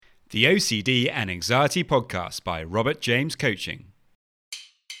The OCD and Anxiety Podcast by Robert James Coaching.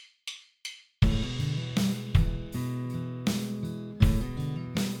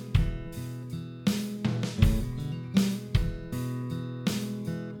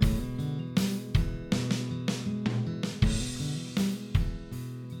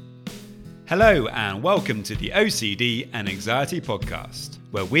 Hello and welcome to the OCD and Anxiety Podcast,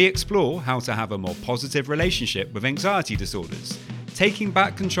 where we explore how to have a more positive relationship with anxiety disorders, taking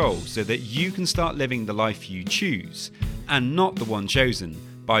back control so that you can start living the life you choose and not the one chosen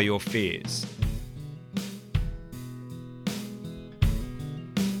by your fears.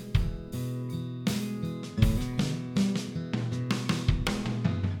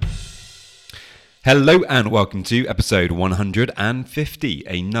 Hello and welcome to episode 150,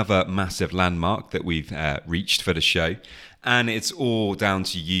 another massive landmark that we've reached for the show. And it's all down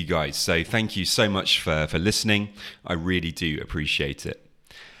to you guys. So thank you so much for listening. I really do appreciate it.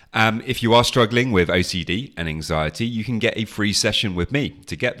 If you are struggling with OCD and anxiety, you can get a free session with me.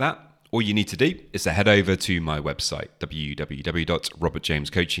 To get that, all you need to do is to head over to my website,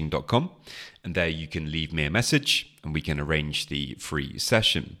 www.robertjamescoaching.com. And there you can leave me a message and we can arrange the free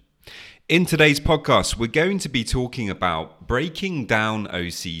session. In today's podcast, we're going to be talking about breaking down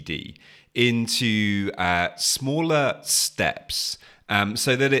OCD into smaller steps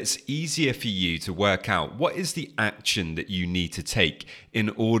so that it's easier for you to work out what is the action that you need to take in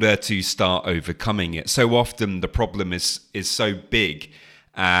order to start overcoming it. So often the problem is so big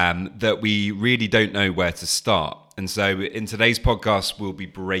that we really don't know where to start. And so in today's podcast, we'll be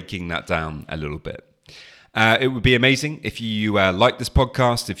breaking that down a little bit. It would be amazing if you like this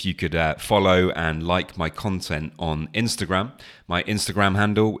podcast, if you could follow and like my content on Instagram. My Instagram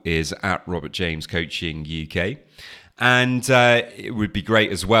handle is @RobertJamesCoachingUK. And it would be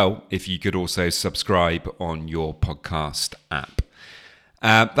great as well if you could also subscribe on your podcast app.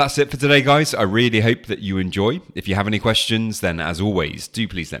 That's it for today, guys. I really hope that you enjoy. If you have any questions, then as always, do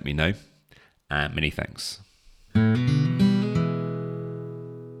please let me know. And many thanks.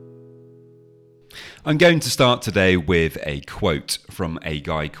 I'm going to start today with a quote from a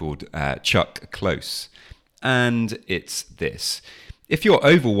guy called Chuck Close. And it's this: if you're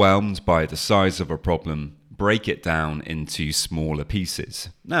overwhelmed by the size of a problem, break it down into smaller pieces.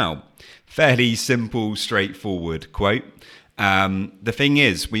 Now, fairly simple, straightforward quote. The thing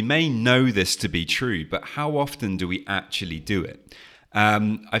is, we may know this to be true, but how often do we actually do it?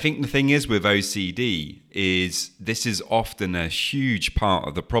 I think the thing is with OCD is this is often a huge part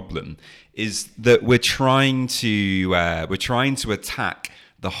of the problem, is that we're trying to attack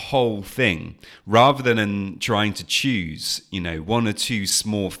the whole thing rather than trying to choose, one or two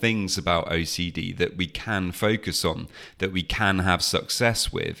small things about OCD that we can focus on, that we can have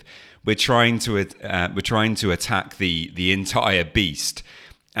success with. We're trying to attack the entire beast.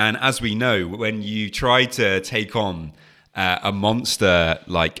 And as we know, when you try to take on a monster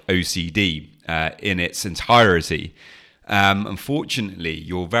like OCD in its entirety, unfortunately,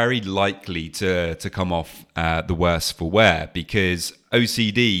 you're very likely to come off the worse for wear, because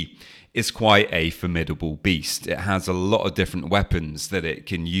OCD is quite a formidable beast. It has a lot of different weapons that it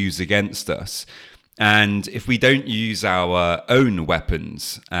can use against us. And if we don't use our own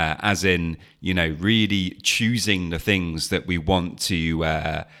weapons, as in, really choosing the things that we want to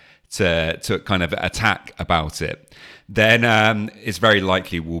kind of attack about it, then it's very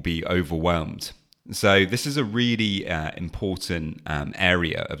likely we'll be overwhelmed. So this is a really important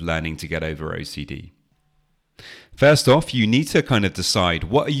area of learning to get over OCD. First off, you need to kind of decide,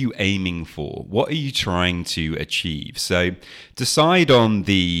 what are you aiming for? What are you trying to achieve? So decide on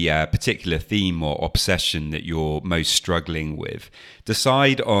the particular theme or obsession that you're most struggling with.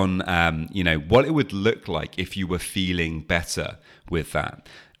 Decide on, what it would look like if you were feeling better with that.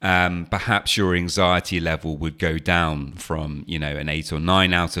 Perhaps your anxiety level would go down from, an 8 or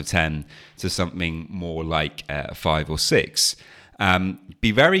 9 out of 10 to something more like 5 or 6.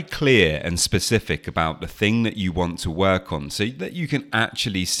 Be very clear and specific about the thing that you want to work on so that you can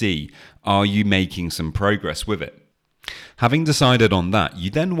actually see, are you making some progress with it? Having decided on that, you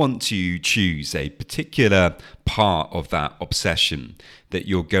then want to choose a particular part of that obsession that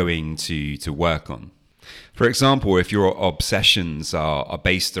you're going to work on. For example, if your obsessions are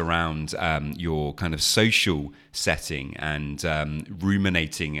based around your kind of social setting and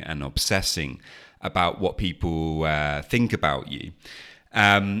ruminating and obsessing about what people think about you,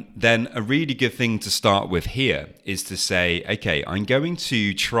 then a really good thing to start with here is to say, okay, I'm going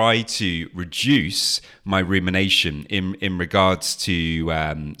to try to reduce my rumination in regards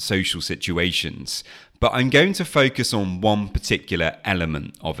to social situations but I'm going to focus on one particular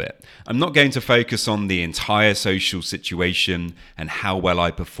element of it. I'm not going to focus on the entire social situation and how well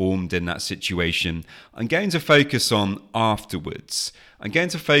I performed in that situation. I'm going to focus on afterwards. I'm going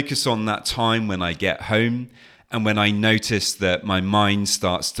to focus on that time when I get home and when I notice that my mind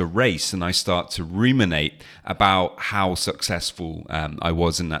starts to race and I start to ruminate about how successful I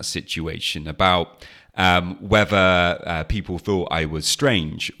was in that situation, about whether people thought I was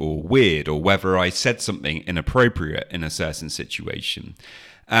strange or weird, or whether I said something inappropriate in a certain situation.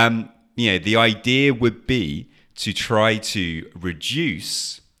 The idea would be to try to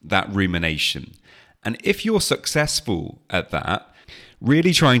reduce that rumination. And if you're successful at that,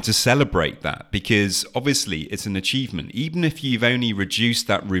 really trying to celebrate that, because obviously it's an achievement. Even if you've only reduced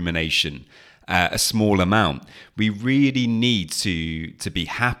that rumination a small amount, we really need to be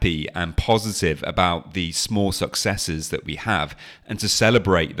happy and positive about the small successes that we have and to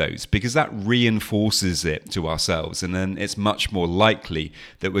celebrate those, because that reinforces it to ourselves, and then it's much more likely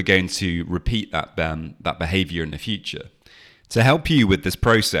that we're going to repeat that behavior in the future. To help you with this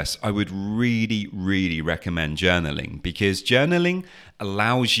process, I would really, really recommend journaling, because journaling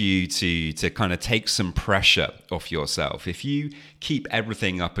allows you to kind of take some pressure off yourself. If you keep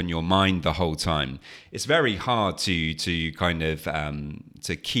everything up in your mind the whole time, it's very hard to kind of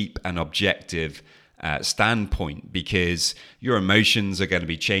to keep an objective standpoint, because your emotions are going to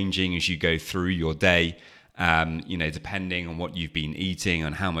be changing as you go through your day. Depending on what you've been eating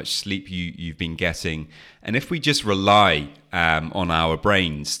and how much sleep you've been getting. And if we just rely on our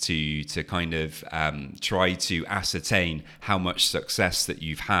brains to kind of try to ascertain how much success that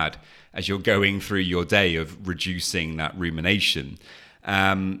you've had as you're going through your day of reducing that rumination,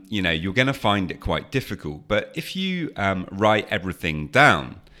 you're going to find it quite difficult. But if you write everything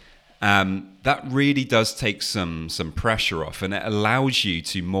down, that really does take some pressure off, and it allows you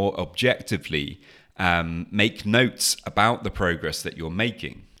to more objectively make notes about the progress that you're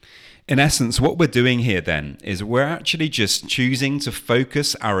making. In essence, what we're doing here then is we're actually just choosing to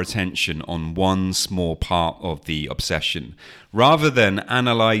focus our attention on one small part of the obsession, rather than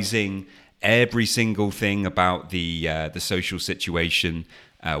analyzing every single thing about the social situation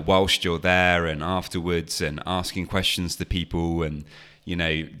whilst you're there and afterwards, and asking questions to people and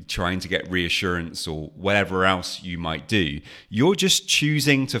trying to get reassurance or whatever else you might do. You're just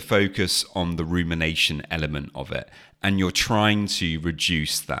choosing to focus on the rumination element of it, and you're trying to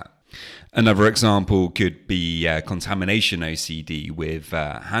reduce that. Another example could be contamination OCD with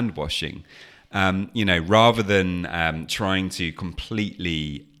hand washing. Rather than trying to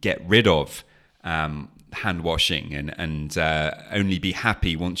completely get rid of hand washing and only be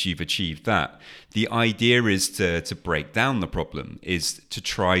happy once you've achieved that, the idea is to break down the problem, is to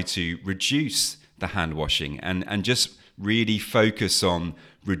try to reduce the hand washing and just really focus on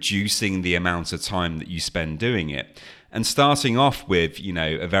reducing the amount of time that you spend doing it. And starting off with,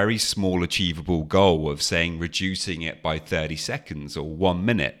 a very small achievable goal of saying reducing it by 30 seconds or 1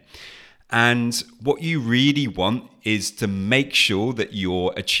 minute. And what you really want is to make sure that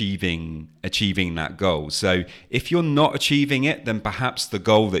you're achieving that goal. So if you're not achieving it, then perhaps the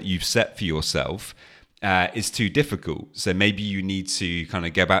goal that you've set for yourself is too difficult. So maybe you need to kind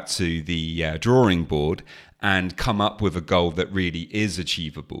of go back to the drawing board and come up with a goal that really is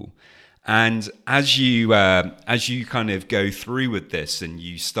achievable. And as you kind of go through with this and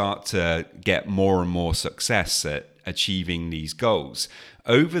you start to get more and more success at achieving these goals,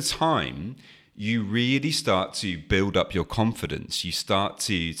 over time, you really start to build up your confidence. You start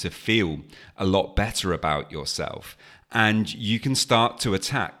to feel a lot better about yourself. And you can start to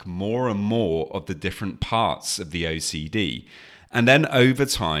attack more and more of the different parts of the OCD. And then over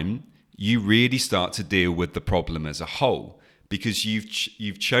time, you really start to deal with the problem as a whole, because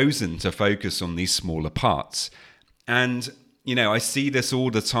you've chosen to focus on these smaller parts. And I see this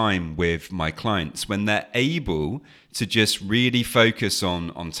all the time with my clients. When they're able to just really focus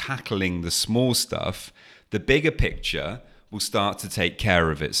on tackling the small stuff, the bigger picture will start to take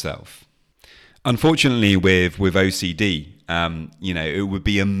care of itself. Unfortunately, with OCD, it would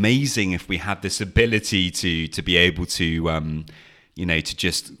be amazing if we had this ability to be able to to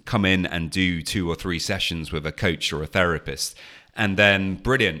just come in and do 2 or 3 sessions with a coach or a therapist. And then,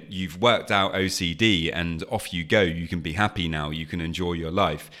 brilliant, you've worked out OCD and off you go. You can be happy now. You can enjoy your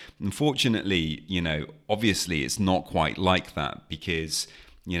life. Unfortunately, obviously it's not quite like that, because,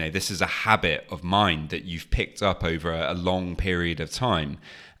 this is a habit of mind that you've picked up over a long period of time.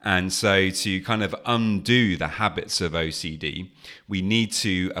 And so to kind of undo the habits of OCD, we need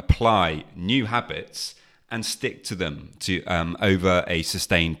to apply new habits and stick to them over a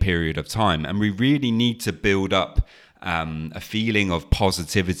sustained period of time. And we really need to build up a feeling of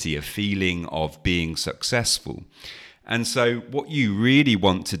positivity, a feeling of being successful. And so what you really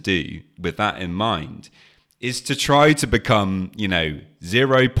want to do with that in mind is to try to become,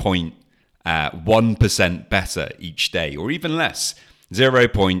 0.1% better each day, or even less,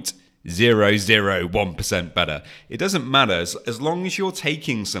 0.001% better. It doesn't matter, as long as you're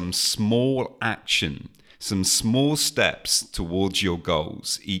taking some small action, some small steps towards your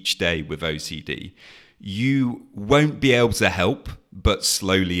goals each day with OCD, you won't be able to help but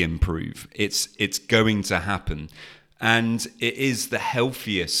slowly improve. It's going to happen. And it is the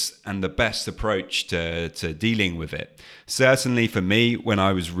healthiest and the best approach to dealing with it. Certainly for me, when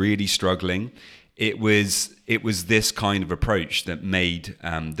I was really struggling, it was this kind of approach that made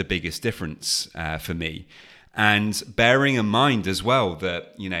the biggest difference for me. And bearing in mind as well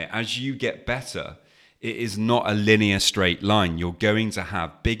that, as you get better, it is not a linear straight line. You're going to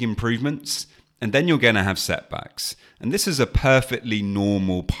have big improvements, and then you're going to have setbacks. And this is a perfectly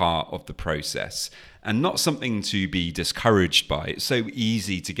normal part of the process and not something to be discouraged by. It's so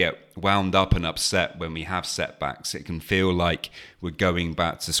easy to get wound up and upset when we have setbacks. It can feel like we're going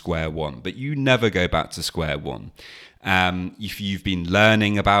back to square one, but you never go back to square one. If you've been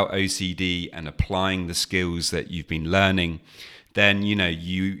learning about OCD and applying the skills that you've been learning, then,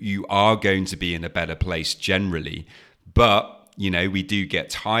 you are going to be in a better place generally. But, we do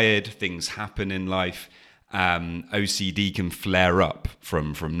get tired, things happen in life. OCD can flare up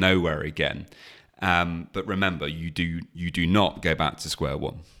from nowhere again. But remember, you do not go back to square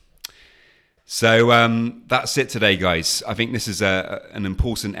one. So that's it today, guys. I think this is an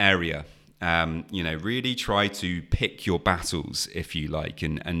important area. Really try to pick your battles, if you like,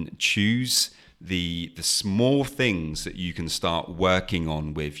 and choose the small things that you can start working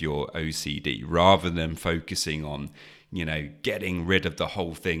on with your OCD, rather than focusing on, getting rid of the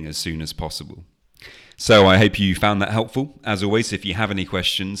whole thing as soon as possible. So I hope you found that helpful. As always, if you have any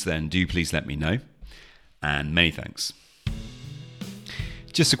questions, then do please let me know. And many thanks.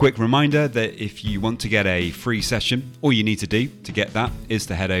 Just a quick reminder that if you want to get a free session, all you need to do to get that is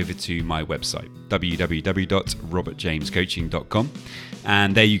to head over to my website, www.robertjamescoaching.com.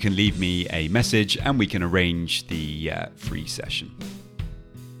 And there you can leave me a message and we can arrange the free session.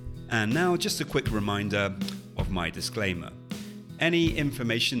 And now just a quick reminder of my disclaimer. Any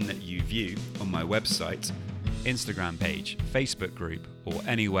information that you view on my website, Instagram page, Facebook group, or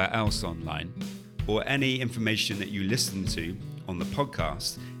anywhere else online, or any information that you listen to on the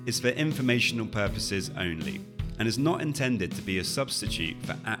podcast is for informational purposes only and is not intended to be a substitute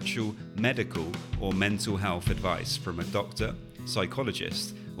for actual medical or mental health advice from a doctor,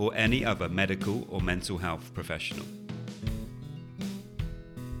 psychologist, or any other medical or mental health professional.